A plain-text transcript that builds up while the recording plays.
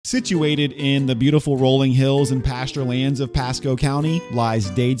Situated in the beautiful rolling hills and pasture lands of Pasco County lies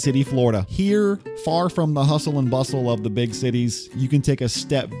Dade City, Florida. Here, far from the hustle and bustle of the big cities, you can take a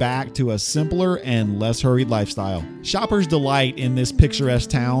step back to a simpler and less hurried lifestyle. Shoppers delight in this picturesque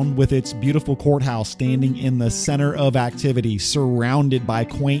town with its beautiful courthouse standing in the center of activity, surrounded by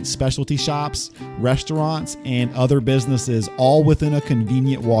quaint specialty shops, restaurants, and other businesses, all within a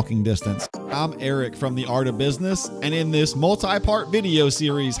convenient walking distance. I'm Eric from The Art of Business, and in this multi-part video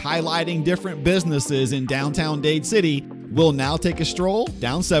series highlighting different businesses in downtown Dade City, we'll now take a stroll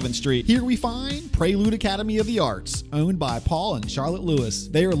down 7th Street. Here we find Prelude Academy of the Arts, owned by Paul and Charlotte Lewis.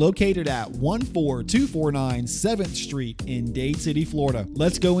 They are located at 14249 7th Street in Dade City, Florida.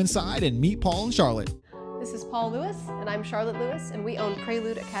 Let's go inside and meet Paul and Charlotte. This is Paul Lewis, and I'm Charlotte Lewis, and we own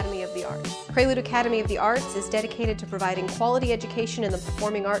Prelude Academy of the Arts. Prelude Academy of the Arts is dedicated to providing quality education in the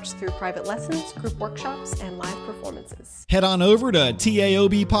performing arts through private lessons, group workshops, and live performances. Head on over to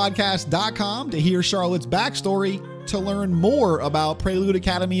taobpodcast.com to hear Charlotte's backstory, to learn more about Prelude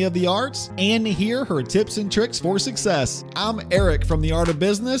Academy of the Arts, and to hear her tips and tricks for success. I'm Eric from The Art of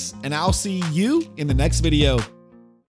Business, and I'll see you in the next video.